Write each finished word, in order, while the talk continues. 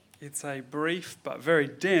It's a brief but very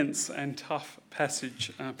dense and tough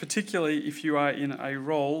passage, particularly if you are in a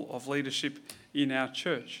role of leadership in our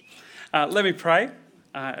church. Let me pray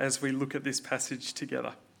as we look at this passage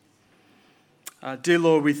together. Dear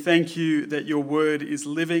Lord, we thank you that your word is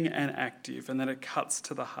living and active and that it cuts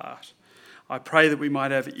to the heart. I pray that we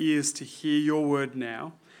might have ears to hear your word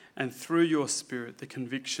now and through your Spirit the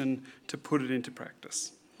conviction to put it into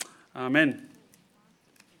practice. Amen.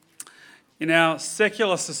 In our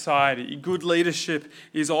secular society, good leadership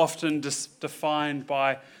is often defined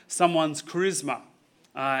by someone's charisma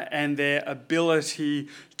and their ability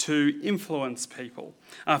to influence people.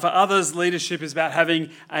 For others, leadership is about having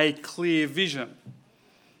a clear vision.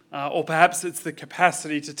 Or perhaps it's the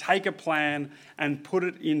capacity to take a plan and put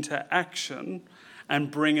it into action and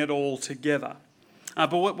bring it all together.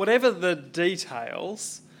 But whatever the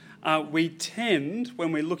details, we tend,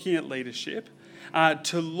 when we're looking at leadership,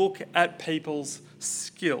 to look at people's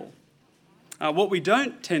skill. What we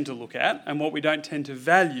don't tend to look at and what we don't tend to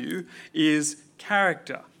value is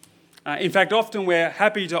character. In fact, often we're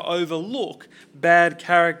happy to overlook bad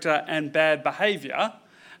character and bad behaviour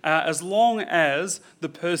as long as the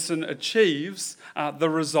person achieves the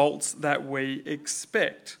results that we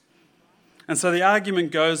expect. And so the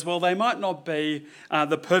argument goes, well, they might not be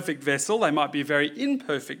the perfect vessel, they might be a very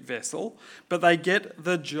imperfect vessel, but they get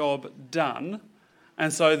the job done.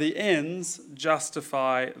 And so the ends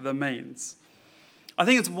justify the means. I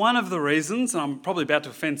think it's one of the reasons, and I'm probably about to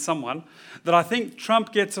offend someone, that I think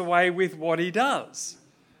Trump gets away with what he does.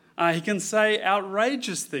 He can say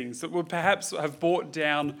outrageous things that would perhaps have brought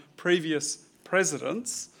down previous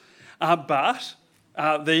presidents, but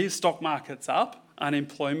the stock market's up,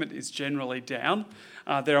 unemployment is generally down,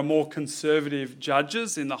 there are more conservative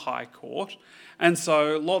judges in the High Court, and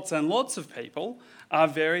so lots and lots of people are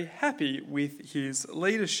very happy with his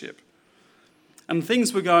leadership. And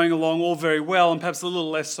things were going along all very well, and perhaps a little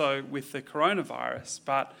less so with the coronavirus,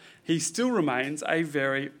 but he still remains a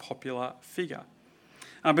very popular figure.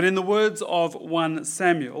 But in the words of 1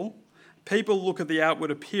 Samuel, people look at the outward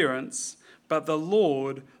appearance, but the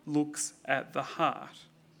Lord looks at the heart.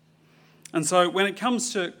 And so when it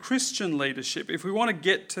comes to Christian leadership, if we want to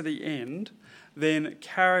get to the end, then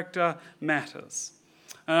character matters.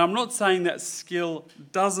 And I'm not saying that skill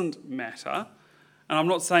doesn't matter, and I'm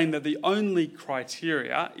not saying that the only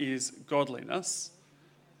criteria is godliness,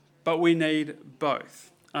 but we need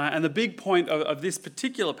both. And the big point of this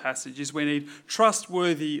particular passage is we need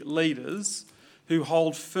trustworthy leaders who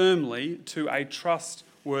hold firmly to a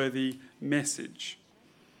trustworthy message.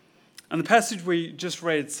 And the passage we just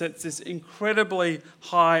read sets this incredibly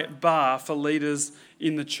high bar for leaders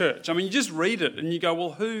in the church. I mean, you just read it and you go,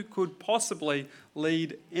 well, who could possibly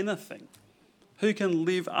lead anything? Who can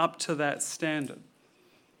live up to that standard?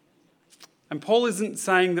 And Paul isn't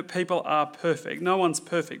saying that people are perfect. No one's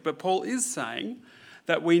perfect. But Paul is saying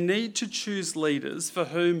that we need to choose leaders for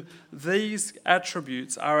whom these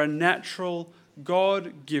attributes are a natural,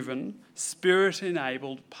 God-given,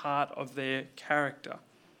 Spirit-enabled part of their character,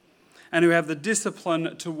 and who have the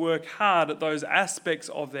discipline to work hard at those aspects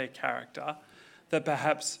of their character that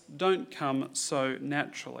perhaps don't come so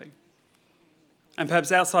naturally. And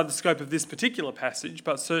perhaps outside the scope of this particular passage,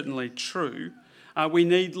 but certainly true, we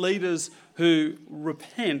need leaders who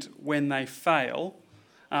repent when they fail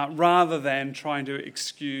rather than trying to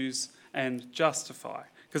excuse and justify.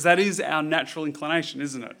 Because that is our natural inclination,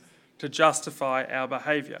 isn't it? To justify our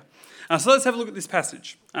behaviour. So let's have a look at this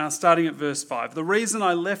passage, starting at verse 5. The reason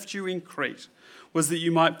I left you in Crete was that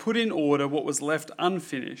you might put in order what was left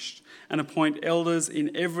unfinished and appoint elders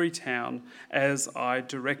in every town as I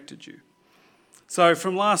directed you. So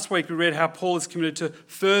from last week we read how Paul is committed to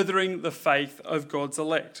furthering the faith of God's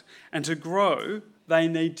elect. And to grow, they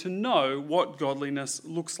need to know what godliness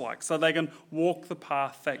looks like so they can walk the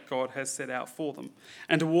path that God has set out for them.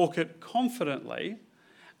 And to walk it confidently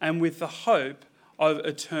and with the hope of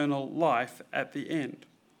eternal life at the end.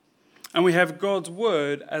 And we have God's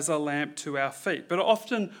word as a lamp to our feet. But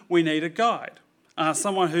often we need a guide,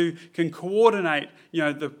 someone who can coordinate,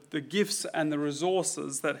 the gifts and the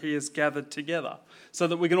resources that he has gathered together so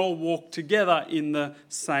that we can all walk together in the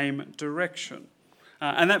same direction.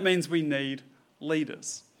 And that means we need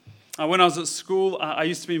leaders. When I was at school, I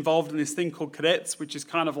used to be involved in this thing called cadets, which is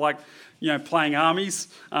kind of like, playing armies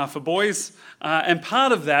for boys. And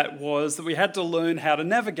part of that was that we had to learn how to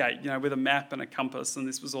navigate, with a map and a compass. And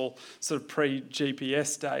this was all sort of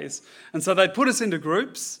pre-GPS days. And so they'd put us into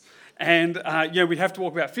groups. And we'd have to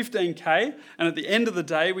walk about 15k, and at the end of the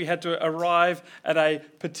day, we had to arrive at a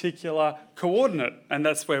particular coordinate, and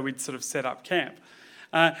that's where we'd sort of set up camp.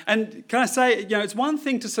 And can I say, it's one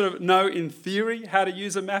thing to sort of know in theory how to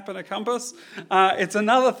use a map and a compass. It's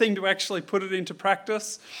another thing to actually put it into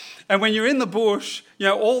practice. And when you're in the bush,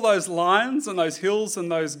 all those lines and those hills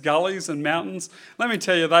and those gullies and mountains, let me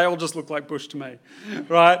tell you, they all just look like bush to me,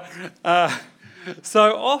 right?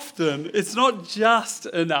 So often, it's not just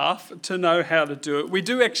enough to know how to do it. We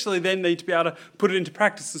do actually then need to be able to put it into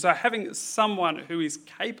practice. And so having someone who is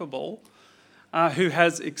capable, who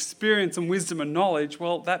has experience and wisdom and knowledge,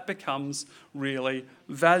 well, that becomes really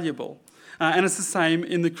valuable. And it's the same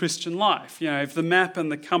in the Christian life. If the map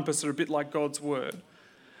and the compass are a bit like God's word,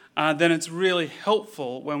 then it's really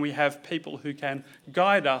helpful when we have people who can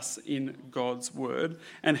guide us in God's word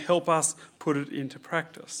and help us put it into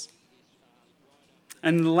practice.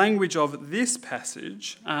 And in the language of this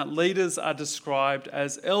passage, leaders are described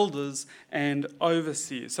as elders and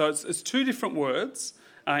overseers. So it's two different words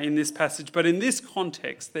in this passage, but in this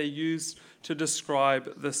context, they're used to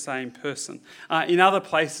describe the same person. In other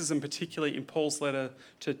places, and particularly in Paul's letter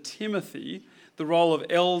to Timothy, the role of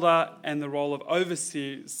elder and the role of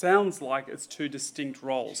overseer sounds like it's two distinct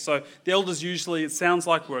roles. So the elders usually, it sounds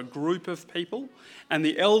like, were a group of people, and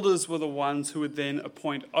the elders were the ones who would then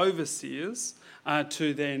appoint overseers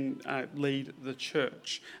to then lead the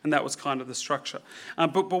church. And that was kind of the structure.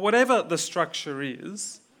 But whatever the structure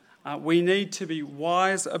is, we need to be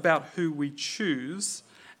wise about who we choose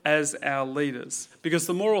as our leaders. Because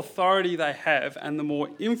the more authority they have and the more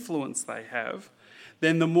influence they have,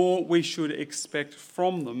 then the more we should expect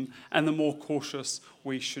from them and the more cautious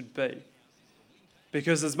we should be.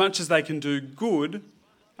 Because as much as they can do good,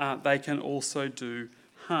 they can also do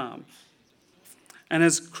harm. And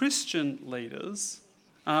as Christian leaders,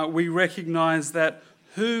 we recognise that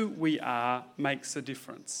who we are makes a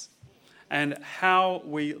difference. And how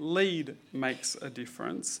we lead makes a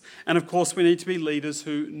difference. And of course, we need to be leaders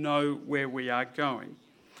who know where we are going.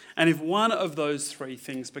 And if one of those three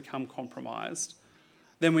things become compromised,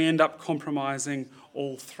 then we end up compromising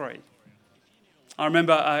all three. I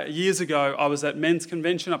remember years ago, I was at Men's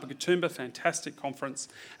Convention up at Katoomba, fantastic conference,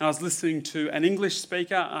 and I was listening to an English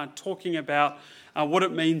speaker talking about what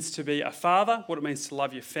it means to be a father, what it means to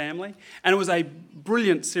love your family, and it was a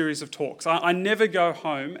brilliant series of talks. I never go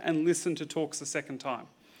home and listen to talks a second time.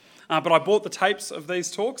 But I bought the tapes of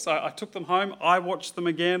these talks, I took them home, I watched them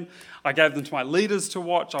again, I gave them to my leaders to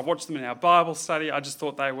watch, I watched them in our Bible study, I just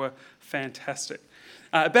thought they were fantastic.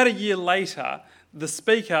 About a year later, the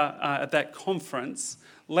speaker at that conference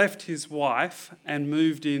left his wife and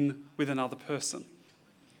moved in with another person.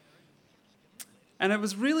 And it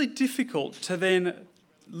was really difficult to then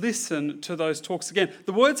listen to those talks again.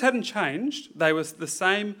 The words hadn't changed. They were the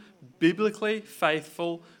same biblically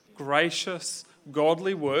faithful, gracious,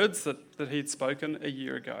 godly words that he'd spoken a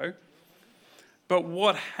year ago. But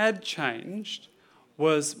what had changed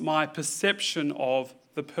was my perception of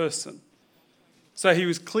the person. So he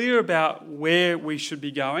was clear about where we should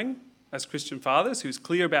be going as Christian fathers. He was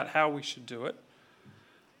clear about how we should do it.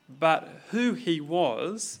 But who he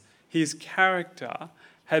was, his character,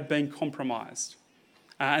 had been compromised.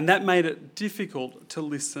 And that made it difficult to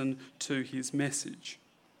listen to his message.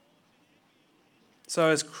 So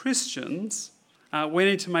as Christians, we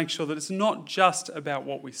need to make sure that it's not just about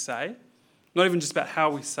what we say, not even just about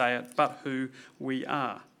how we say it, but who we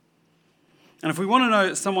are. And if we want to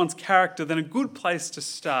know someone's character, then a good place to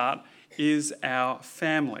start is our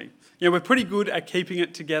family. We're pretty good at keeping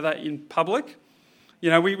it together in public.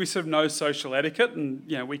 We sort of know social etiquette and,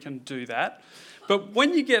 we can do that. But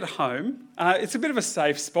when you get home, it's a bit of a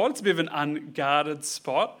safe spot. It's a bit of an unguarded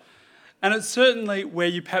spot. And it's certainly where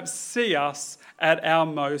you perhaps see us at our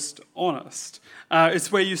most honest.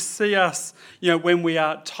 It's where you see us, when we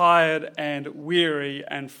are tired and weary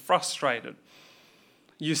and frustrated.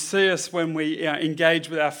 You see us when we engage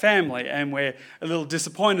with our family and we're a little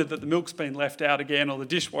disappointed that the milk's been left out again or the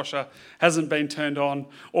dishwasher hasn't been turned on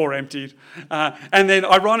or emptied. And then,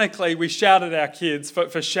 ironically, we shout at our kids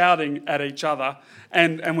for shouting at each other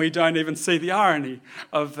and we don't even see the irony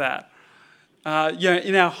of that.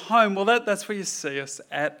 In our home, well, that's where you see us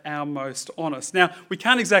at our most honest. Now, we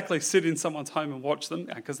can't exactly sit in someone's home and watch them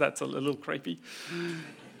because that's a little creepy.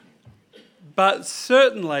 But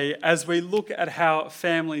certainly, as we look at how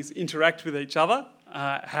families interact with each other,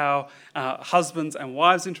 how husbands and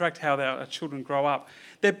wives interact, how our children grow up,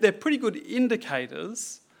 they're pretty good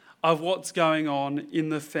indicators of what's going on in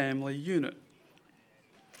the family unit.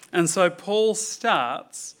 And so Paul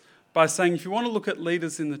starts by saying, if you want to look at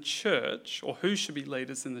leaders in the church, or who should be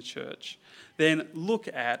leaders in the church, then look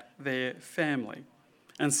at their family,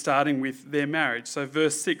 and starting with their marriage. So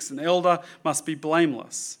verse 6, an elder must be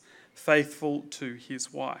blameless, faithful to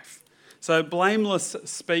his wife. So blameless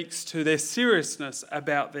speaks to their seriousness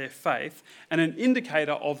about their faith, and an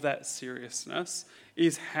indicator of that seriousness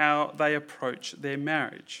is how they approach their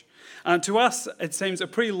marriage. To us, it seems a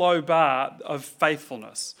pretty low bar of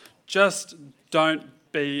faithfulness. Just don't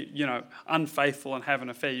be, unfaithful and have an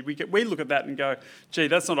affair. We look at that and go, gee,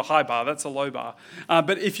 that's not a high bar, that's a low bar.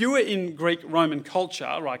 But if you were in Greek Roman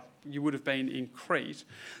culture, like you would have been in Crete,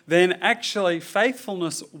 then actually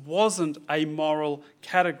faithfulness wasn't a moral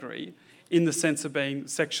category in the sense of being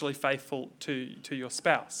sexually faithful to your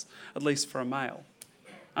spouse, at least for a male.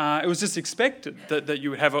 It was just expected that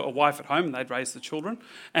you would have a wife at home and they'd raise the children,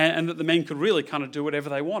 and that the men could really kind of do whatever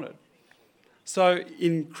they wanted. So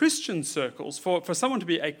in Christian circles, for someone to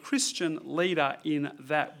be a Christian leader in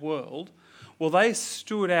that world, well, they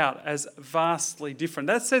stood out as vastly different.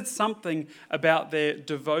 That said something about their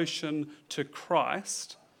devotion to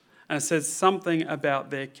Christ, and it says something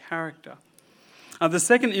about their character. The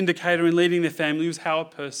second indicator in leading their family was how a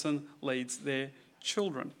person leads their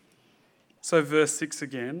children. So verse 6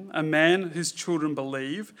 again, a man whose children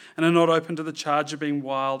believe and are not open to the charge of being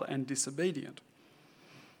wild and disobedient.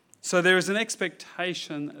 So there is an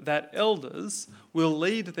expectation that elders will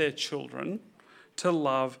lead their children to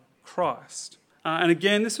love Christ. And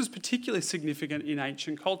again, this was particularly significant in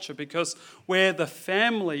ancient culture because where the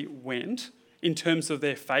family went in terms of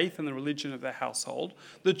their faith and the religion of their household,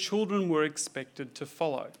 the children were expected to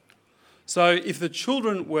follow. So if the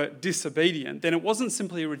children were disobedient, then it wasn't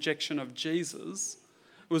simply a rejection of Jesus,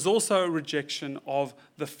 it was also a rejection of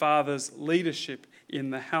the father's leadership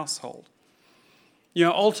in the household.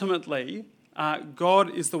 Ultimately,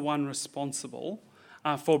 God is the one responsible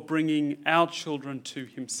for bringing our children to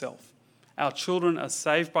himself. Our children are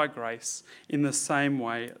saved by grace in the same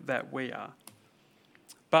way that we are.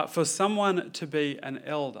 But for someone to be an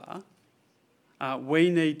elder, we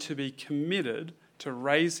need to be committed to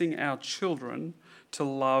raising our children to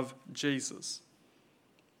love Jesus.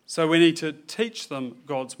 So we need to teach them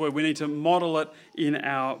God's word. We need to model it in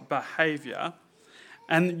our behaviour.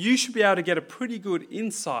 And you should be able to get a pretty good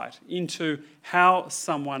insight into how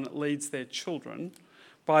someone leads their children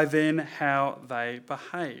by then how they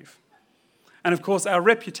behave. And of course, our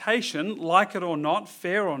reputation, like it or not,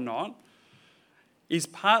 fair or not, is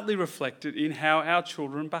partly reflected in how our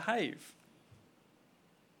children behave.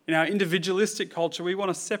 In our individualistic culture, we want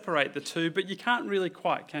to separate the two, but you can't really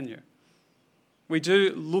quite, can you? We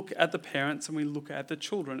do look at the parents and we look at the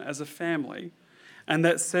children as a family, and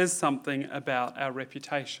that says something about our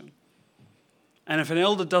reputation. And if an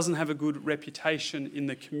elder doesn't have a good reputation in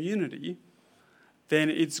the community, then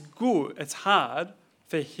it's hard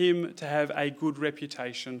for him to have a good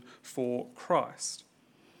reputation for Christ.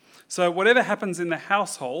 So whatever happens in the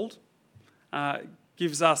household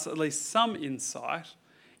gives us at least some insight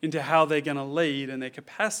into how they're going to lead and their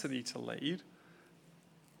capacity to lead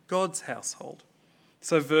God's household.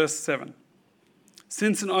 So verse 7.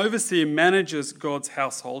 Since an overseer manages God's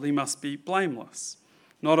household, he must be blameless,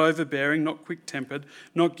 not overbearing, not quick-tempered,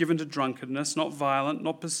 not given to drunkenness, not violent,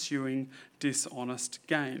 not pursuing dishonest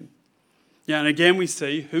gain. And again we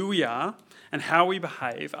see who we are and how we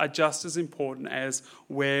behave are just as important as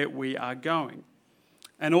where we are going.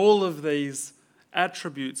 And all of these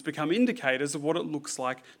attributes become indicators of what it looks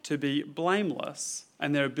like to be blameless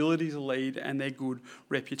and their ability to lead and their good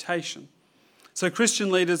reputation. So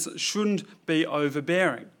Christian leaders shouldn't be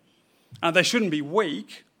overbearing. They shouldn't be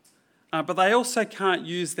weak, but they also can't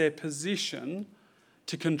use their position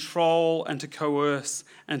to control and to coerce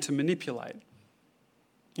and to manipulate.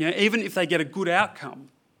 Even if they get a good outcome,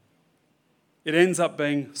 it ends up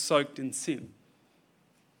being soaked in sin.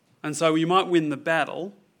 And so you might win the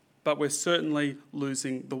battle, but we're certainly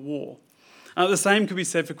losing the war. The same could be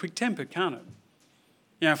said for quick-tempered, can't it?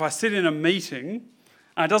 If I sit in a meeting,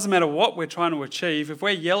 it doesn't matter what we're trying to achieve, if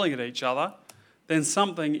we're yelling at each other, then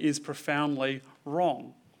something is profoundly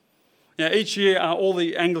wrong. Each year, all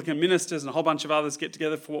the Anglican ministers and a whole bunch of others get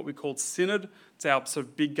together for what we call Synod. It's our sort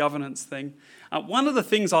of big governance thing. One of the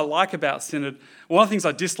things I like about Synod, one of the things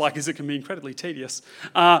I dislike is it can be incredibly tedious,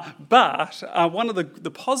 but one of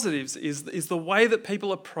the positives is the way that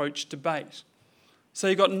people approach debate. So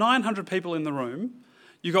you've got 900 people in the room,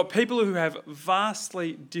 you've got people who have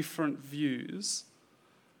vastly different views,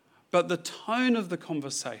 but the tone of the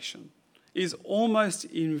conversation is almost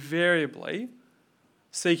invariably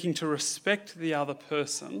seeking to respect the other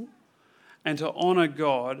person and to honour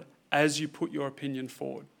God as you put your opinion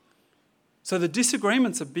forward. So the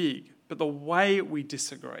disagreements are big, but the way we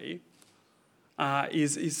disagree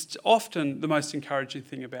is often the most encouraging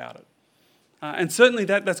thing about it. And certainly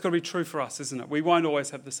that's got to be true for us, isn't it? We won't always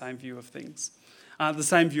have the same view of things, the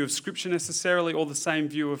same view of Scripture necessarily, or the same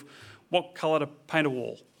view of what colour to paint a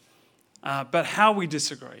wall. But how we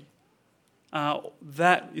disagree,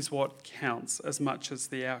 that is what counts as much as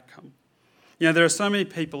the outcome. There are so many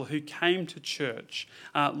people who came to church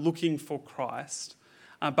looking for Christ,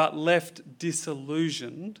 but left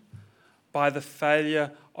disillusioned by the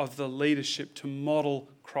failure of the leadership to model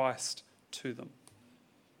Christ to them.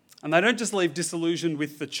 And they don't just leave disillusioned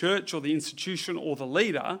with the church or the institution or the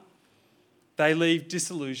leader, they leave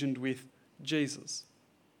disillusioned with Jesus.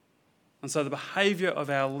 And so the behaviour of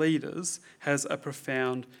our leaders has a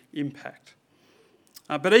profound impact.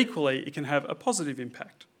 But equally, it can have a positive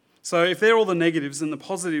impact. So if they're all the negatives, then the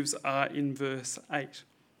positives are in verse 8.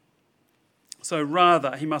 So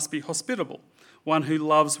rather, he must be hospitable, one who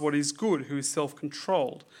loves what is good, who is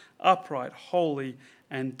self-controlled, upright, holy,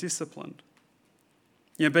 and disciplined.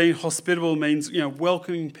 Being hospitable means,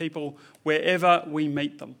 welcoming people wherever we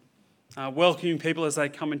meet them. Welcoming people as they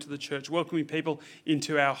come into the church, welcoming people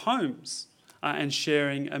into our homes and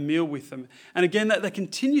sharing a meal with them. And again, that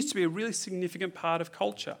continues to be a really significant part of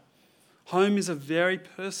culture. Home is a very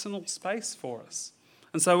personal space for us.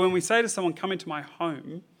 And so when we say to someone, come into my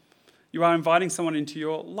home, you are inviting someone into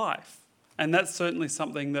your life. And that's certainly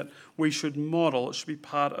something that we should model. It should be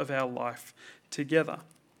part of our life together.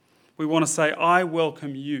 We want to say, I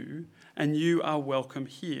welcome you, and you are welcome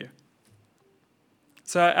here.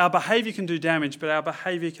 So our behaviour can do damage, but our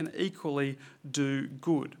behaviour can equally do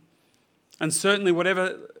good. And certainly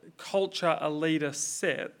whatever culture a leader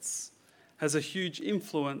sets has a huge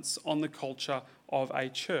influence on the culture of a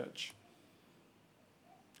church.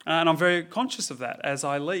 And I'm very conscious of that as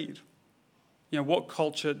I lead. What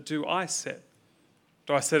culture do I set?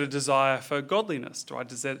 Do I set a desire for godliness? Do I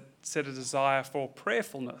set a desire for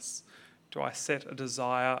prayerfulness? Do I set a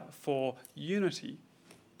desire for unity,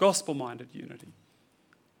 gospel-minded unity?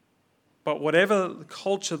 But whatever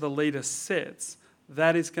culture the leader sets,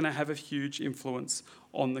 that is going to have a huge influence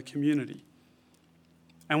on the community.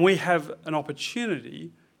 And we have an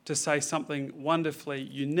opportunity to say something wonderfully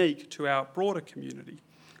unique to our broader community.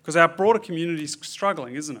 Because our broader community is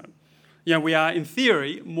struggling, isn't it? We are, in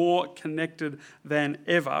theory, more connected than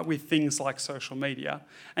ever with things like social media,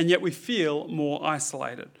 and yet we feel more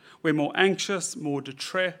isolated. We're more anxious, more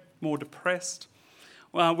depressed.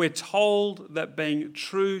 We're told that being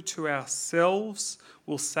true to ourselves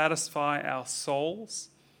will satisfy our souls,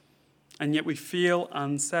 and yet we feel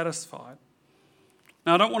unsatisfied.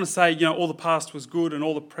 Now, I don't want to say, all the past was good and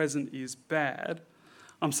all the present is bad.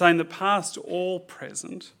 I'm saying that past all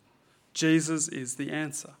present, Jesus is the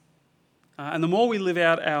answer. And the more we live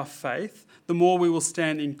out our faith, the more we will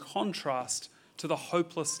stand in contrast to the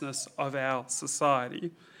hopelessness of our society,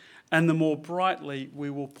 and the more brightly we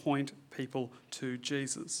will point people to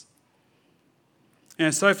Jesus.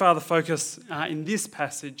 So far the focus in this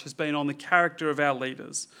passage has been on the character of our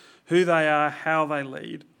leaders, who they are, how they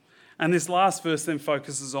lead. And this last verse then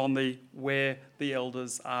focuses on where the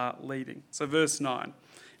elders are leading. So verse 9, you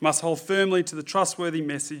must hold firmly to the trustworthy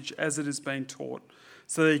message as it has been taught,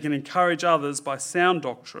 so that you can encourage others by sound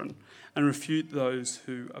doctrine and refute those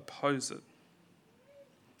who oppose it.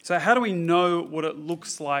 So how do we know what it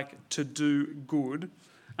looks like to do good?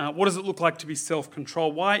 What does it look like to be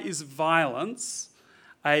self-controlled? Why is violence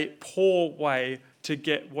a poor way to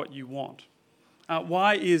get what you want?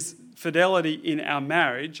 Why is fidelity in our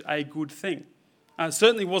marriage a good thing? It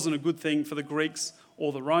certainly wasn't a good thing for the Greeks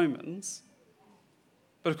or the Romans.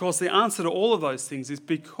 But of course, the answer to all of those things is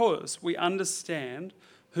because we understand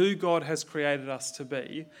who God has created us to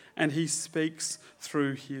be, and he speaks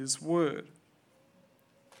through his word.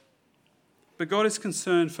 But God is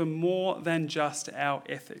concerned for more than just our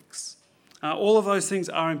ethics. All of those things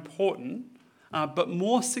are important, but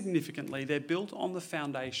more significantly, they're built on the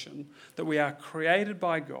foundation that we are created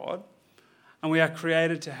by God, and we are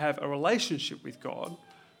created to have a relationship with God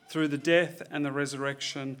through the death and the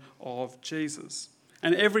resurrection of Jesus.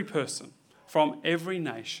 And every person from every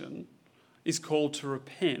nation is called to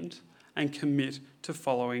repent and commit to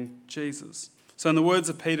following Jesus. So in the words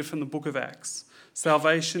of Peter from the book of Acts,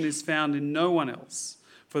 salvation is found in no one else,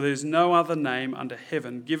 for there is no other name under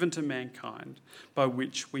heaven given to mankind by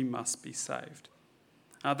which we must be saved.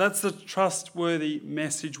 That's the trustworthy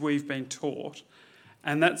message we've been taught,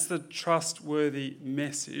 and that's the trustworthy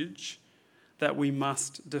message that we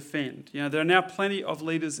must defend. There are now plenty of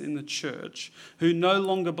leaders in the church who no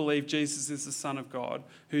longer believe Jesus is the Son of God,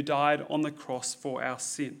 who died on the cross for our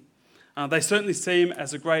sin. They certainly see him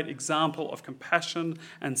as a great example of compassion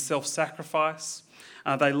and self-sacrifice.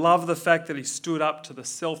 They love the fact that he stood up to the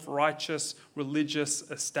self-righteous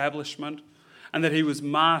religious establishment and that he was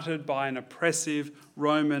martyred by an oppressive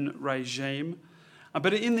Roman regime.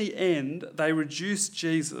 But in the end, they reduced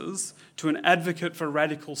Jesus to an advocate for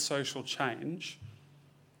radical social change,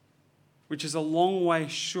 which is a long way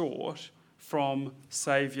short from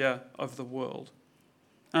Saviour of the world.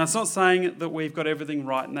 And it's not saying that we've got everything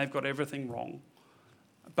right and they've got everything wrong,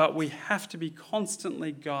 but we have to be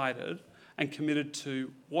constantly guided and committed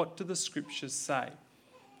to what do the Scriptures say?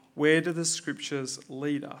 Where do the Scriptures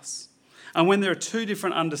lead us? And when there are two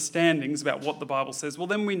different understandings about what the Bible says, well,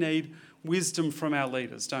 then we need wisdom from our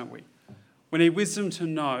leaders, don't we? We need wisdom to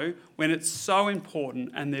know when it's so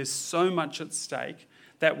important and there's so much at stake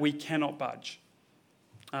that we cannot budge.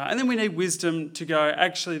 And then we need wisdom to go,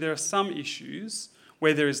 actually, there are some issues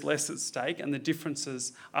where there is less at stake and the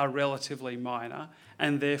differences are relatively minor,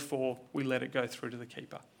 and therefore we let it go through to the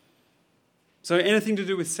keeper. So anything to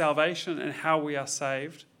do with salvation and how we are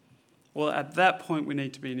saved, well, at that point we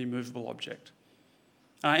need to be an immovable object.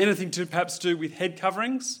 Anything to perhaps do with head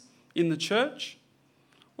coverings in the church,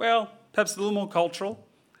 well, perhaps a little more cultural,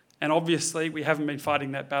 and obviously we haven't been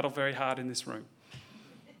fighting that battle very hard in this room.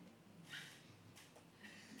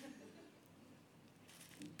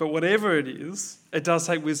 But whatever it is, it does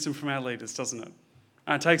take wisdom from our leaders, doesn't it?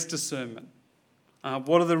 It takes discernment.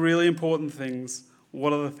 What are the really important things?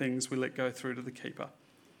 What are the things we let go through to the keeper?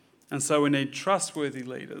 And so we need trustworthy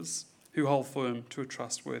leaders who hold firm to a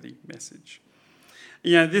trustworthy message.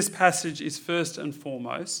 This passage is first and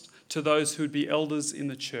foremost to those who would be elders in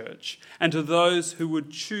the church and to those who would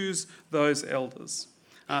choose those elders.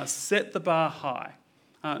 Set the bar high.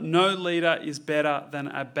 No leader is better than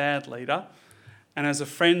a bad leader. And as a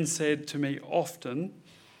friend said to me often,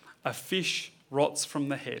 a fish rots from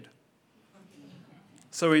the head.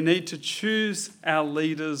 So we need to choose our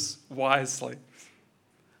leaders wisely.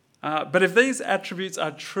 But if these attributes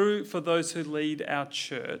are true for those who lead our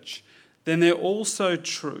church, then they're also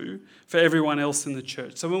true for everyone else in the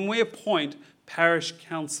church. So when we appoint parish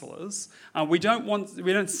councillors, we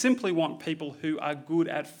don't simply want people who are good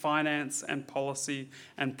at finance and policy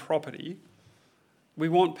and property. We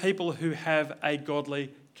want people who have a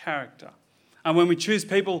godly character. And when we choose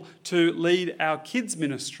people to lead our kids'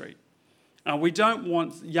 ministry, we don't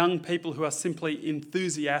want young people who are simply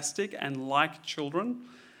enthusiastic and like children,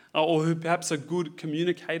 or who perhaps are good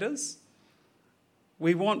communicators.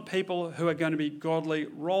 We want people who are going to be godly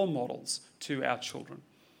role models to our children,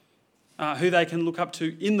 who they can look up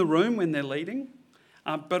to in the room when they're leading,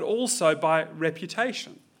 but also by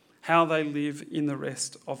reputation, how they live in the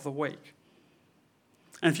rest of the week.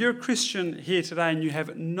 And if you're a Christian here today and you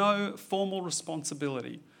have no formal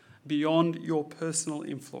responsibility beyond your personal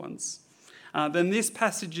influence, then this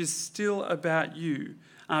passage is still about you,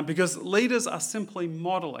 because leaders are simply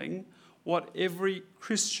modelling what every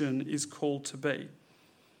Christian is called to be.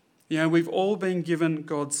 We've all been given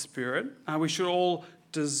God's Spirit. We should all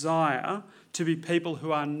desire to be people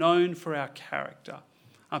who are known for our character,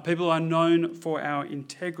 people who are known for our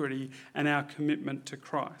integrity and our commitment to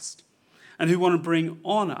Christ, and who want to bring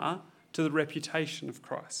honour to the reputation of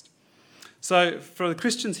Christ. So for the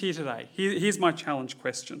Christians here today, here's my challenge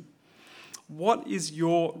question. What is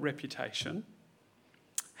your reputation?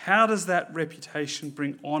 How does that reputation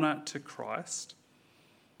bring honour to Christ?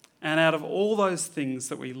 And out of all those things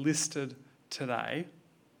that we listed today,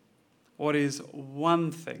 what is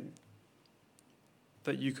one thing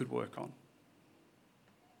that you could work on?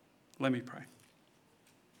 Let me pray.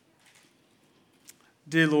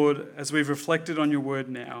 Dear Lord, as we've reflected on your word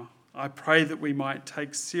now, I pray that we might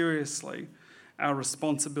take seriously our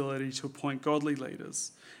responsibility to appoint godly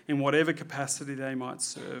leaders in whatever capacity they might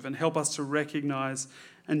serve, and help us to recognise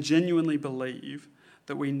and genuinely believe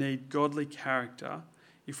that we need godly character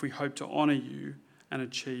if we hope to honour you and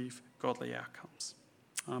achieve godly outcomes.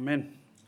 Amen.